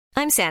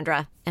I'm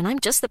Sandra, and I'm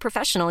just the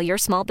professional your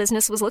small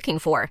business was looking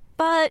for.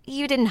 But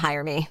you didn't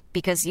hire me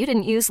because you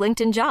didn't use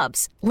LinkedIn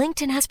Jobs.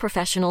 LinkedIn has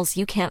professionals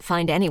you can't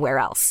find anywhere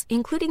else,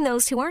 including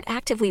those who aren't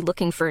actively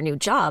looking for a new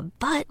job,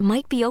 but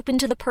might be open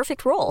to the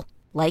perfect role,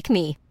 like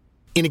me.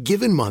 In a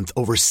given month,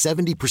 over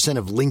 70%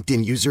 of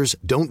LinkedIn users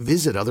don't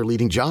visit other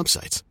leading job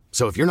sites.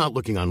 So if you're not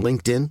looking on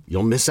LinkedIn,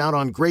 you'll miss out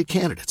on great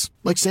candidates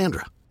like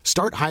Sandra.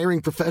 Start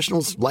hiring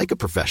professionals like a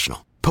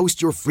professional.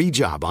 Post your free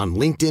job on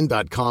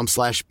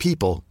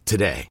linkedin.com/people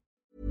today.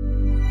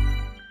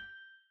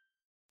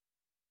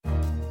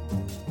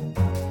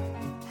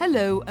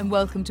 Hello and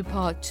welcome to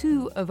part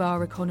 2 of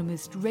our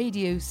Economist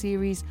radio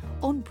series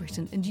on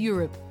Britain and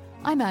Europe.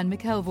 I'm Anne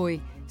McElvoy,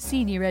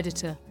 Senior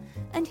Editor,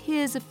 and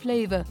here's a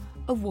flavour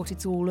of what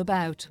it's all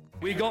about.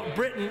 We got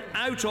Britain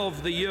out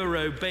of the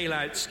Euro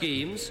bailout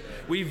schemes,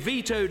 we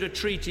vetoed a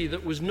treaty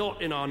that was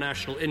not in our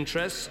national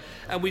interests,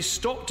 and we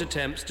stopped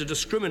attempts to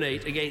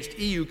discriminate against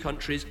EU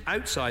countries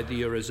outside the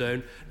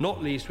Eurozone,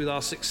 not least with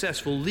our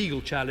successful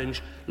legal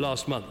challenge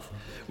last month.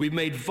 We've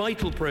made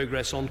vital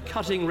progress on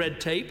cutting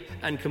red tape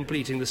and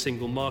completing the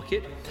single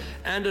market,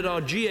 and at our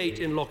G8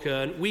 in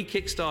Lochern, we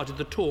kick-started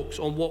the talks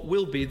on what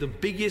will be the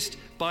biggest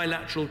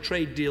bilateral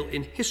trade deal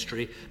in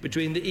history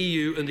between the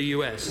EU and the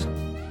US.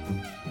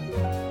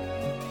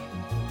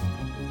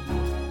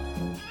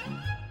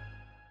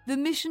 The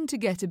mission to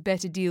get a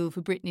better deal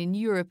for Britain in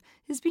Europe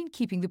has been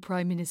keeping the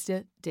Prime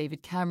Minister,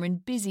 David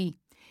Cameron, busy.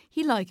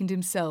 He likened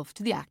himself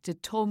to the actor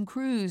Tom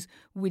Cruise,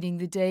 winning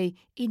the day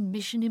in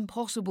Mission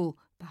Impossible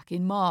back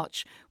in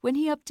March, when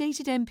he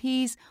updated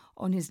MPs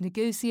on his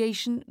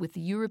negotiation with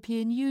the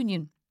European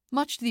Union,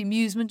 much to the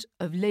amusement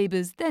of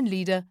Labour's then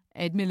leader,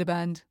 Ed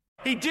Miliband.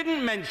 He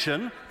didn't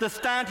mention the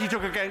stand he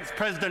took against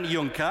President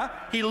Juncker.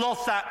 He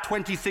lost that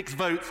 26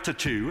 votes to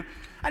 2.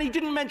 And he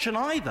didn't mention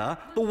either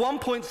the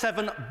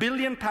 £1.7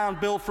 billion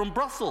bill from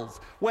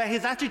Brussels, where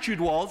his attitude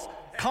was,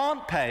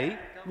 can't pay,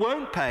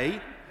 won't pay,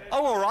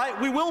 oh, all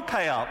right, we will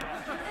pay up.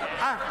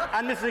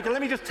 And Mr. Speaker,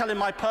 let me just tell him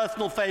my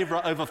personal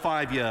favourite over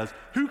 5 years.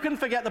 Who can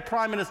forget the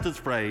Prime Minister's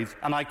phrase,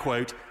 and I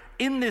quote,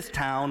 in this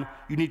town,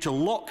 you need to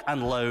lock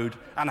and load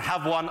and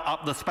have one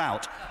up the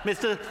spout.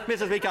 Mr.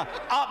 Speaker,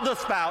 up the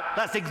spout,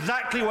 that's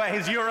exactly where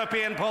his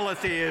European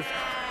policy is.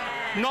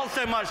 Not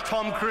so much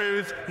Tom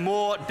Cruise,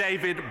 more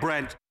David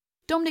Brent.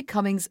 Dominic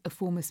Cummings, a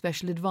former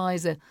special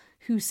advisor,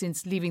 who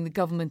since leaving the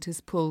government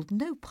has pulled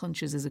no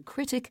punches as a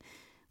critic,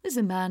 was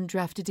a man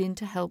drafted in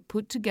to help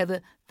put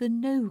together the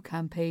No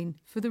campaign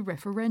for the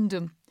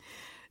referendum.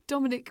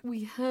 Dominic,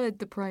 we heard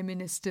the Prime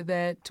Minister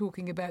there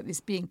talking about this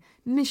being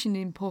mission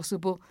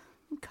impossible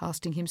and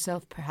casting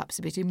himself perhaps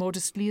a bit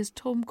immodestly as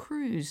Tom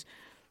Cruise.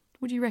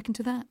 What do you reckon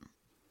to that?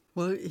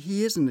 Well,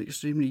 he is in an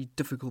extremely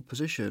difficult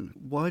position.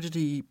 Why did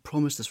he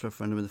promise this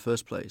referendum in the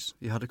first place?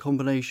 He had a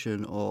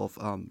combination of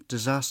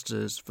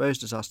various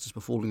disasters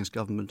befalling his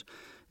government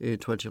in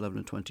 2011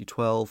 and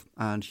 2012,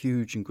 and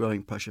huge and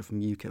growing pressure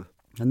from UKIP.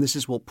 And this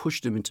is what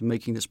pushed him into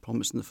making this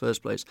promise in the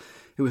first place.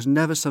 It was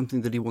never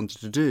something that he wanted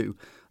to do.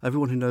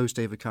 Everyone who knows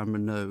David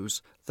Cameron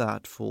knows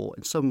that for,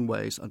 in some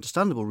ways,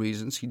 understandable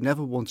reasons, he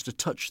never wanted to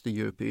touch the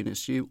European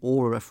issue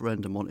or a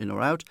referendum on in or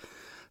out.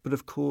 But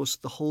of course,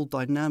 the whole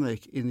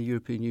dynamic in the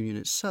European Union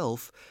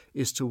itself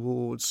is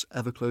towards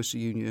ever closer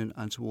union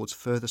and towards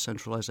further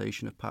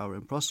centralisation of power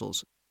in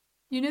Brussels.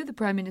 You know the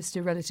Prime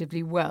Minister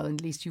relatively well,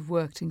 at least you've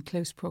worked in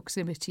close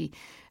proximity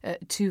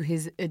to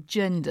his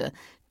agenda.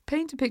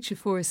 Paint a picture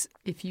for us,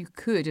 if you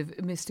could, of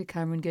Mr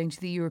Cameron going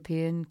to the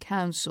European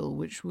Council,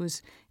 which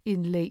was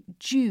in late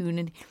June.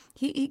 And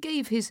he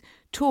gave his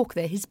talk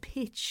there, his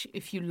pitch,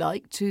 if you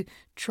like, to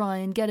try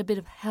and get a bit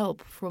of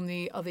help from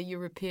the other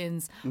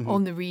Europeans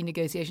on the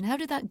renegotiation. How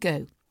did that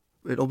go?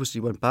 It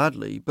obviously went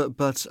badly,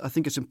 but I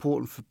think it's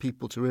important for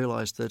people to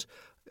realise that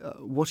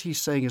what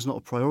he's saying is not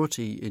a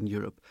priority in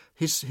Europe.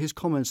 His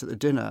comments at the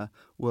dinner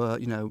were,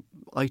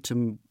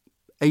 item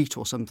 8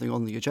 or something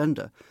on the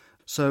agenda.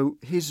 So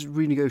his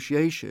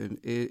renegotiation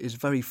is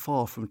very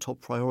far from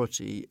top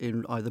priority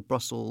in either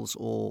Brussels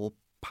or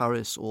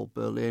Paris or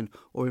Berlin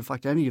or, in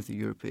fact, any of the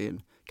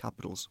European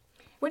capitals.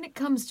 When it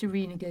comes to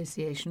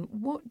renegotiation,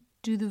 what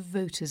do the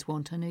voters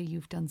want? I know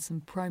you've done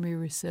some primary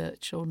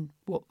research on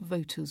what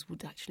voters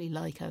would actually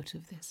like out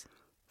of this.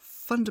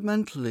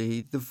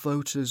 Fundamentally, the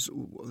voters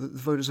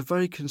are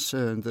very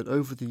concerned that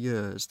over the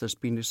years there's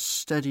been a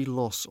steady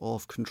loss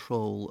of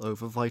control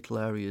over vital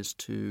areas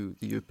to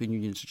the European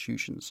Union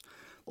institutions.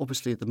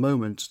 Obviously, at the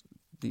moment,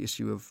 the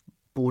issue of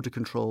border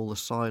control,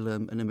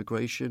 asylum and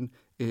immigration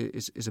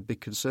is a big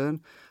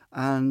concern.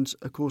 And,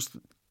 of course,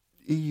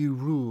 EU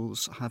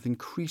rules have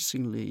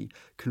increasingly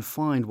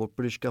confined what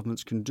British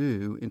governments can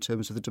do in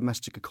terms of the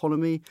domestic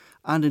economy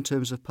and in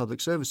terms of public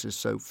services.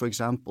 So, for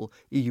example,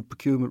 EU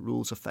procurement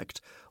rules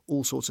affect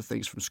all sorts of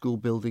things from school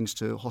buildings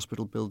to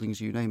hospital buildings,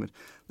 you name it.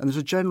 And there's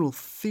a general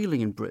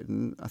feeling in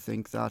Britain, I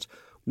think, that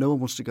no one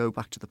wants to go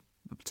back to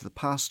the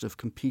past of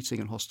competing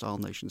and hostile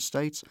nation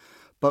states,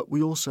 but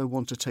we also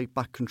want to take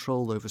back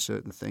control over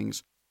certain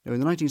things. In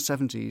the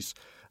 1970s,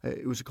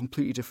 it was a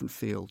completely different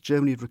feel.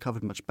 Germany had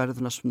recovered much better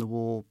than us from the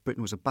war.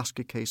 Britain was a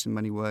basket case in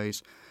many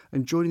ways.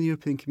 And joining the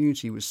European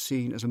community was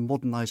seen as a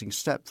modernising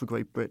step for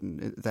Great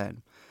Britain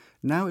then.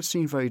 Now it's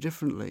seen very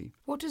differently.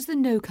 What does the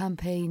No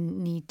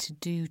campaign need to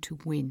do to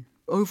win?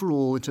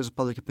 Overall, in terms of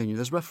public opinion,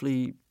 there's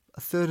roughly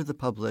a third of the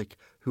public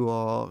who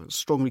are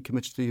strongly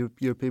committed to the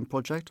European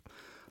project.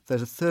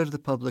 There's a third of the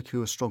public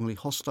who are strongly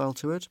hostile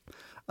to it.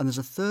 And there's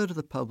a third of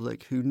the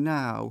public who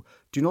now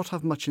do not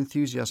have much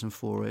enthusiasm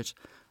for it,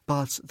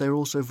 but they're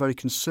also very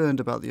concerned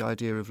about the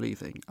idea of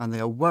leaving. And they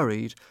are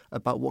worried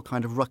about what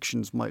kind of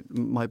ructions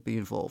might be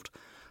involved.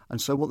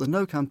 And so what the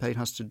No campaign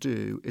has to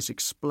do is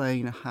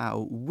explain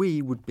how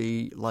we would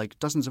be like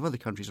dozens of other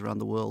countries around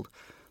the world.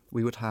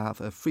 We would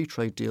have a free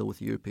trade deal with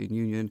the European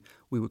Union.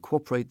 We would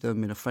cooperate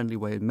them in a friendly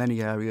way in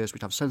many areas.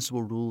 We'd have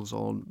sensible rules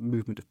on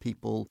movement of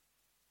people.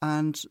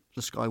 And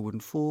the sky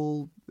wouldn't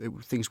fall.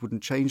 Things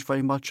wouldn't change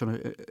very much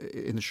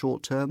in the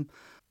short term.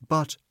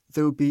 But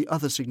there would be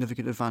other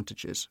significant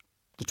advantages.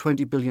 The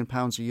 £20 billion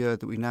a year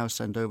that we now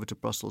send over to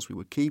Brussels we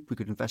would keep. We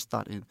could invest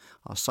that in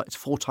it's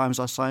 4 times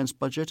our science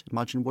budget.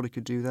 Imagine what it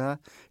could do there.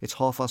 It's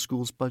half our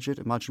schools budget.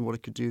 Imagine what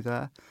it could do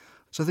there.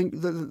 So I think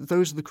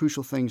those are the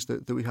crucial things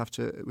that we have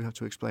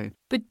to explain.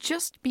 But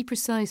just be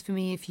precise for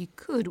me, if you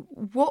could.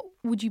 What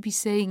would you be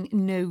saying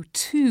no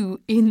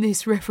to in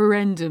this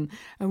referendum,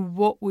 and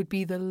what would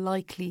be the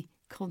likely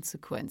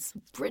consequence?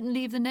 Would Britain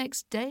leave the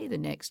next day, the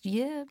next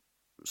year?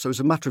 So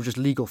as a matter of just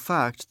legal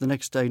fact, the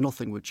next day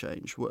nothing would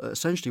change.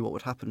 Essentially what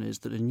would happen is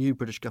that a new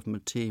British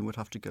government team would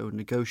have to go and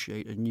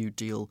negotiate a new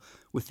deal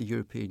with the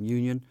European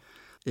Union.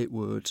 It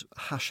would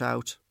hash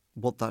out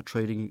what that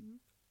trading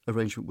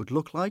arrangement would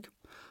look like.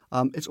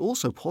 It's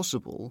also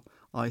possible,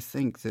 I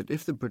think, that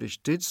if the British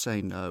did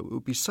say no, it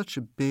would be such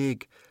a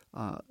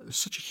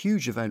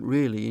huge event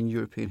really in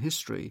European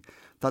history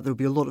that there would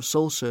be a lot of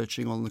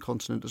soul-searching on the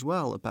continent as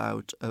well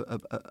about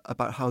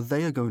how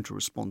they are going to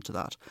respond to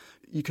that.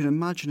 You can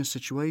imagine a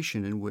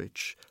situation in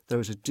which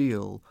there is a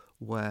deal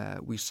where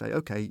we say,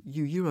 OK,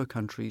 you Euro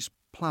countries,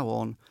 plough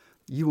on.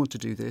 You want to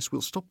do this, we'll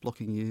stop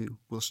blocking you,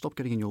 we'll stop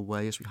getting in your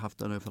way as we have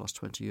done over the last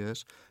 20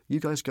 years. You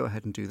guys go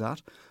ahead and do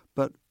that.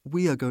 But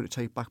we are going to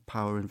take back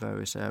power in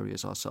various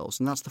areas ourselves.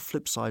 And that's the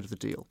flip side of the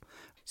deal.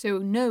 So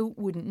no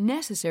wouldn't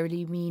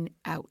necessarily mean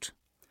out.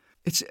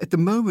 At the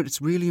moment,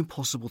 it's really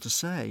impossible to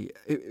say.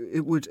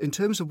 It would, in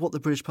terms of what the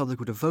British public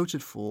would have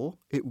voted for,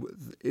 it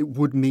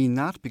would mean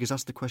that, because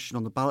that's the question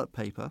on the ballot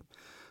paper.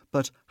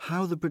 But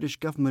how the British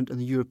government and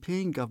the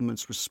European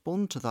governments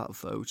respond to that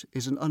vote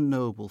is an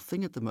unknowable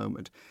thing at the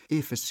moment.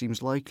 If it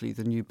seems likely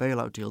the new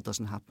bailout deal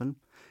doesn't happen,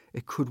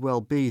 it could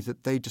well be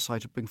that they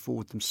decide to bring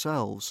forward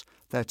themselves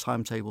their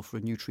timetable for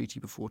a new treaty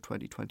before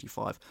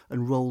 2025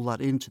 and roll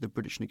that into the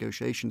British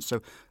negotiations.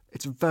 So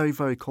it's a very,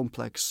 very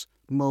complex,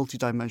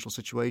 multi-dimensional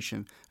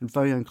situation and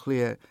very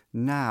unclear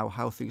now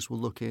how things will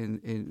look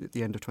in at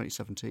the end of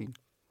 2017.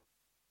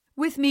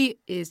 With me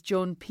is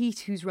John Peat,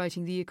 who's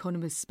writing the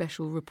Economist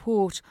special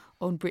report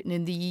on Britain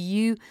in the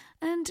EU,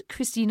 and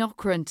Christine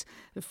Ockrent,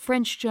 a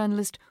French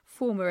journalist,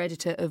 former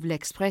editor of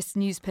L'Express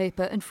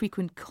newspaper and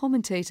frequent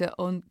commentator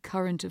on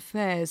current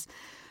affairs.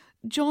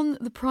 John,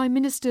 the Prime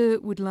Minister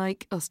would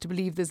like us to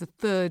believe there's a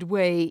third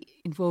way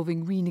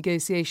involving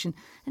renegotiation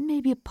and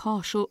maybe a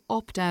partial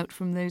opt-out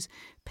from those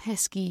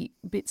pesky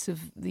bits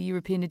of the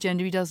European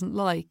agenda he doesn't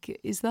like.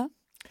 Is that?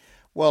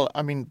 Well,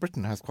 I mean,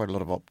 Britain has quite a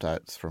lot of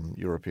opt-outs from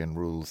European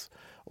rules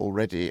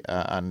already,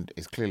 and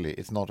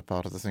it's not a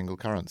part of the single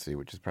currency,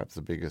 which is perhaps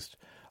the biggest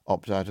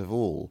opt-out of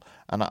all.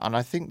 And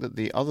I think that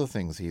the other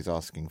things he's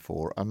asking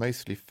for are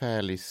mostly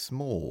fairly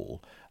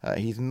small.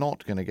 He's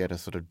not going to get a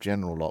sort of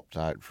general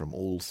opt-out from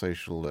all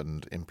social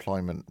and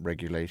employment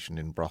regulation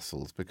in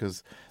Brussels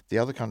because the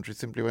other countries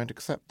simply won't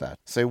accept that.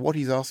 So what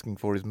he's asking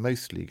for is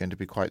mostly going to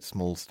be quite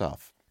small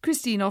stuff.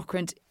 Christine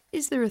Ockrent,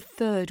 is there a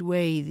third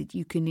way that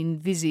you can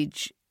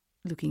envisage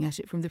looking at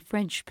it from the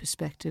French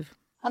perspective?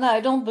 And I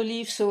don't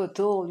believe so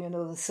at all.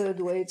 The third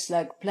way, it's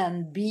like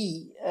plan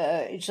B.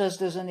 It just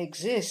doesn't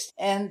exist.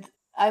 And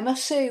I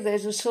must say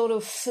there's a sort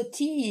of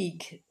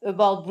fatigue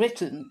about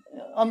Britain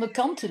on the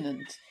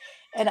continent.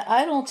 And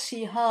I don't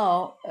see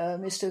how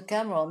Mr.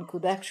 Cameron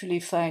could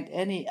actually find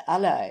any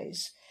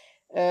allies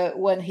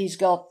when he's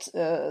got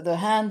the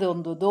hand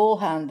on the door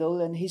handle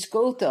and his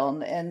coat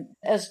on. And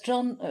as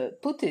John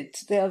put it,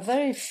 there are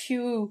very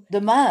few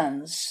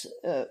demands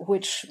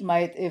which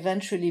might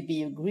eventually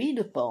be agreed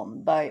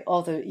upon by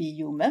other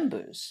EU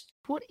members.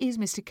 What is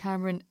Mr.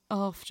 Cameron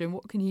after, and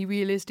what can he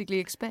realistically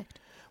expect?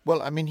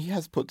 Well, I mean, he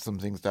has put some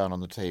things down on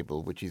the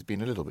table, which he's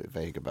been a little bit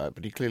vague about,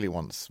 but he clearly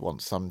wants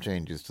some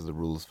changes to the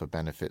rules for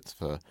benefits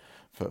for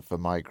for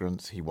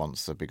migrants. He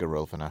wants a bigger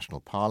role for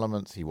national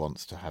parliaments. He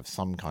wants to have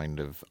some kind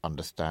of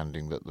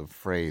understanding that the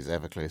phrase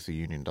ever closer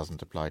union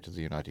doesn't apply to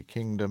the United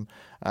Kingdom.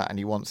 And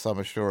he wants some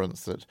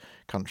assurance that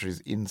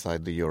countries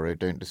inside the euro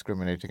don't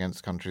discriminate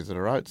against countries that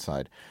are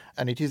outside.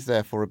 And it is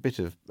therefore a bit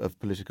of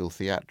political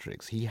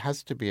theatrics. He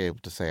has to be able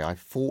to say, I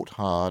fought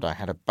hard, I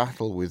had a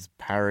battle with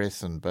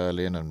Paris and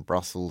Berlin and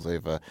Brussels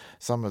over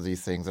some of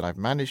these things, and I've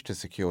managed to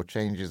secure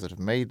changes that have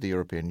made the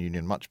European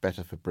Union much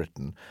better for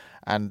Britain,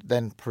 and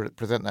then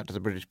present that to the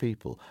British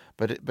people.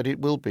 But it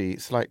will be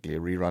slightly a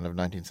rerun of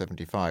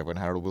 1975 when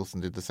Harold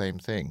Wilson did the same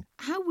thing.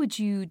 How would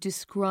you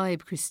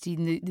describe,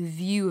 Christine, the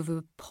view of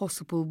a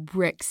possible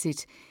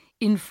Brexit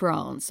in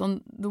France?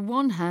 On the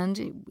one hand,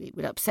 it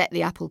would upset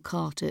the apple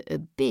cart a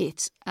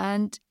bit,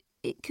 and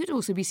it could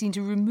also be seen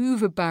to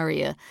remove a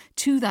barrier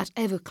to that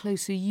ever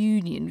closer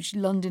union which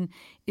London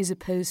is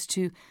opposed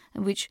to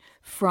and which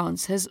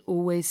France has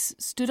always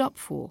stood up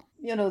for.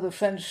 You know, the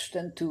French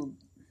tend to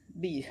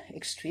be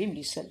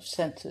extremely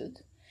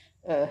self-centered,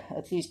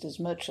 at least as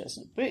much as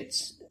the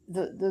Brits.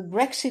 The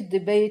Brexit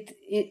debate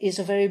is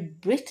a very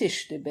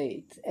British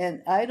debate,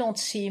 and I don't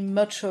see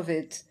much of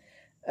it,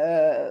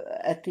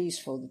 at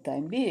least for the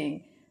time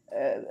being,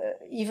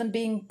 even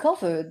being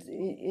covered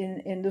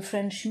in the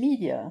French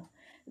media.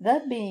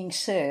 That being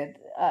said,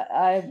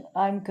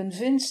 I'm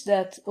convinced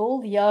that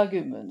all the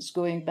arguments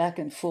going back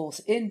and forth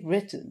in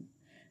Britain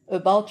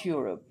about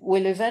Europe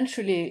will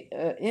eventually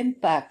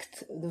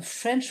impact the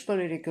French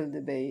political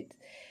debate,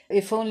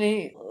 if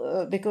only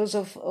because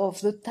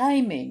of the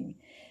timing.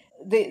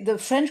 The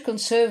French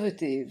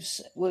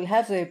Conservatives will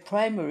have their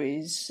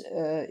primaries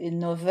in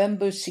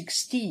November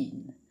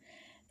 16.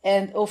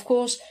 And of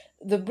course,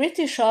 the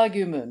British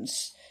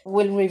arguments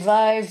will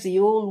revive the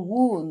old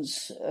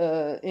wounds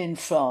in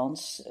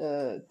France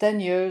 10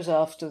 years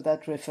after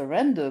that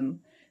referendum,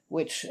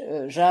 which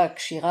Jacques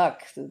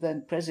Chirac, the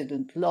then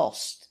president,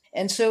 lost.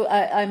 And so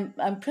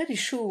I'm pretty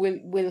sure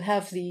we'll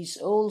have these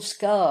old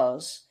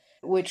scars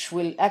which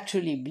will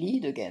actually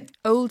bleed again.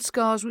 Old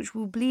scars which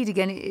will bleed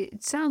again.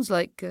 It sounds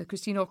like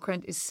Christine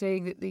Ockrent is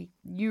saying that the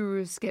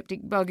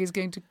Eurosceptic bug is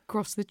going to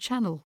cross the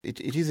channel.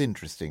 It is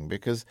interesting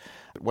because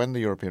when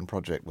the European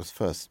project was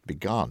first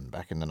begun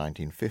back in the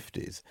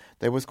 1950s,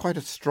 there was quite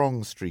a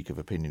strong streak of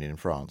opinion in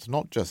France,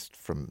 not just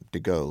from de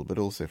Gaulle, but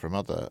also from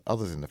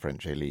others in the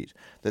French elite,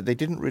 that they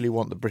didn't really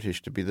want the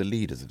British to be the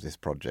leaders of this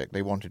project.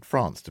 They wanted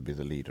France to be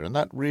the leader. And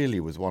that really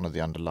was one of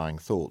the underlying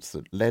thoughts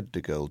that led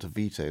de Gaulle to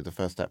veto the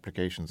first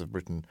applications of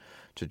Britain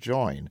to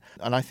join.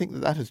 And I think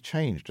that has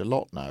changed a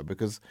lot now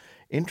because,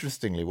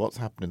 interestingly, what's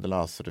happened in the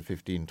last sort of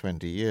 15,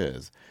 20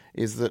 years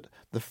is that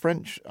the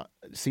French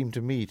seem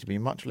to me to be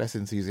much less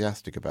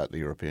enthusiastic about the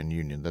European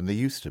Union than they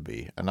used to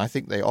be. And I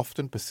think they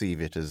often perceive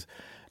it as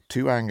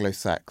too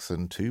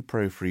Anglo-Saxon, too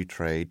pro-free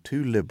trade,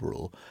 too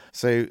liberal.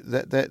 So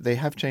they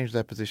have changed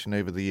their position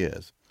over the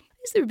years.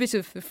 Is there a bit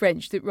of the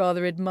French that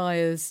rather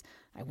admires,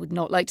 I would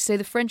not like to say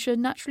the French are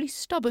naturally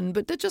stubborn,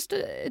 but that just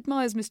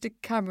admires Mr.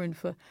 Cameron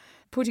for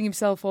putting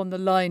himself on the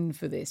line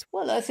for this?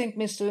 Well, I think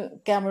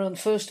Mr. Cameron,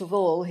 first of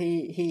all,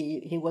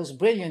 he was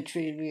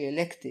brilliantly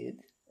re-elected,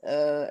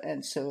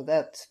 and so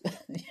that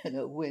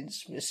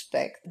wins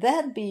respect.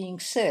 That being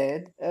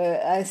said,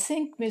 I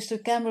think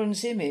Mr.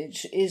 Cameron's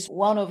image is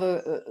one of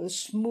a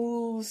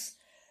smooth,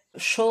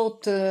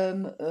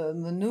 short-term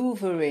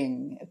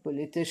manoeuvring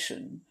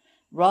politician,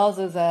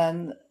 rather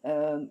than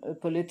a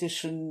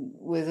politician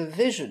with a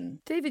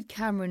vision. David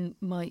Cameron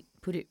might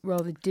put it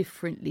rather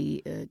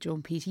differently,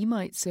 John Peet. He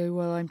might say,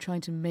 well, I'm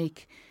trying to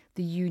make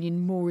the union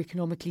more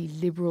economically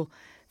liberal,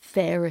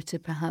 fairer to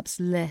perhaps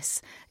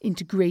less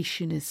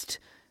integrationist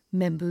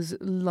members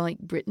like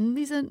Britain.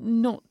 These are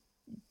not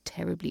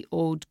terribly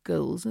odd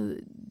goals.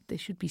 There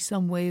should be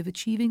some way of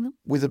achieving them.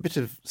 With a bit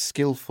of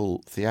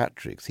skillful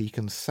theatrics, he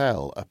can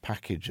sell a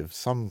package of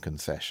some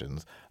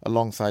concessions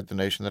alongside the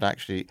notion that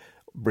actually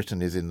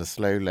Britain is in the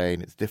slow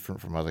lane, it's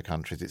different from other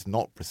countries, it's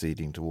not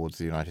proceeding towards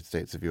the United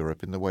States of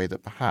Europe in the way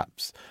that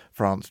perhaps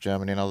France,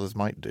 Germany and others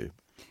might do.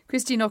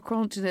 Christine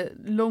Ockrent, in a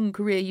long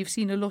career, you've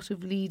seen a lot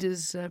of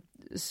leaders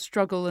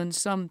struggle and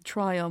some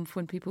triumph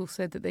when people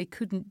said that they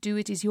couldn't do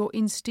it. Is your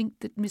instinct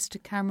that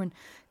Mr. Cameron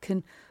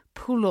can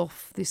pull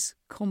off this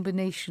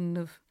combination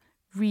of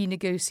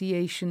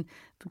renegotiation,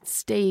 but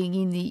staying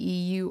in the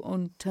EU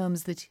on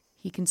terms that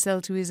he can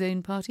sell to his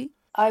own party?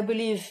 I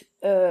believe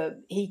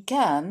he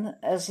can,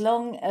 as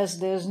long as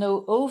there's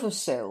no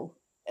oversell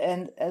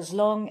and as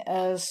long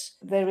as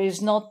there is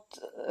not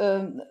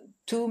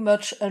too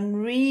much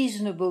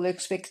unreasonable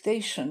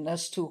expectation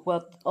as to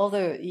what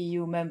other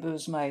EU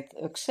members might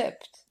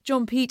accept.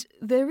 John Peet,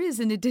 there is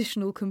an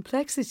additional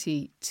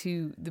complexity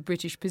to the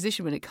British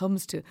position when it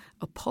comes to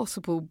a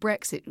possible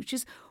Brexit, which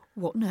is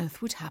what on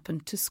earth would happen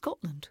to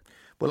Scotland?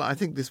 Well, I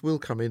think this will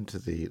come into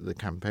the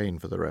campaign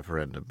for the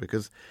referendum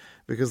because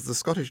the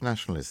Scottish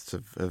nationalists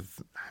have,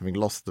 having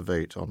lost the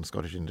vote on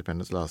Scottish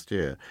independence last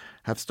year,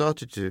 have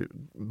started to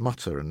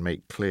mutter and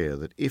make clear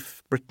that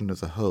if Britain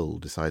as a whole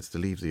decides to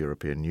leave the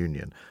European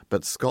Union,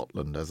 but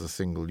Scotland as a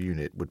single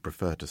unit would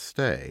prefer to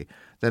stay,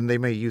 then they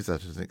may use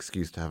that as an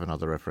excuse to have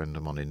another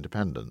referendum on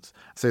independence.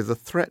 So the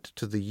threat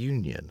to the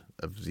union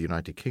of the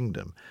United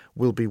Kingdom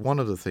will be one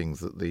of the things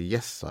that the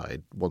yes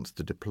side wants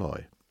to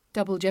deploy.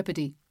 Double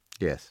jeopardy.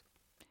 Yes.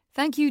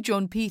 Thank you,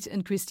 John Peet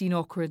and Christine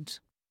Ockrent.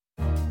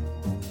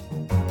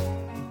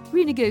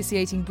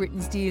 Renegotiating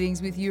Britain's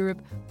dealings with Europe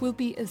will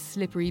be a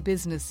slippery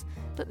business,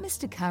 but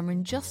Mr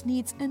Cameron just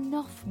needs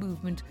enough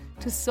movement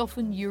to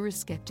soften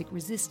Eurosceptic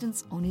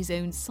resistance on his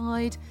own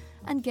side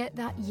and get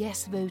that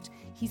yes vote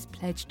he's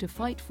pledged to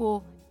fight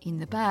for in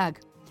the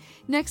bag.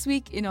 Next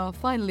week, in our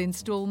final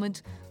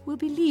instalment, we'll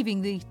be leaving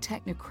the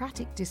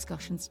technocratic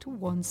discussions to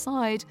one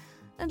side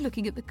and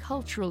looking at the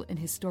cultural and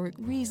historic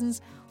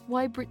reasons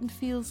why Britain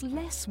feels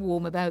less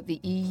warm about the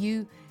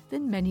EU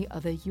than many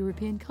other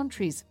European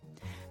countries.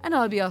 And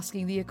I'll be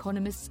asking The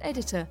Economist's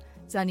editor,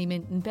 Zanny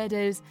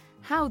Minton-Beddoes,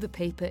 how the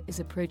paper is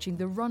approaching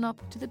the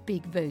run-up to the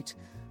big vote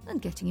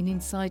and getting an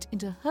insight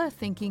into her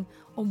thinking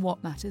on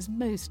what matters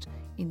most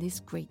in this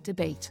great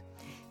debate.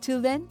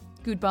 Till then,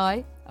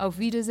 goodbye, auf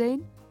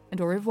Wiedersehen,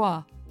 and au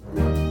revoir.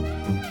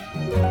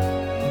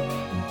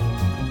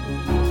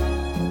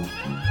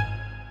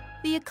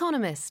 The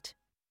Economist.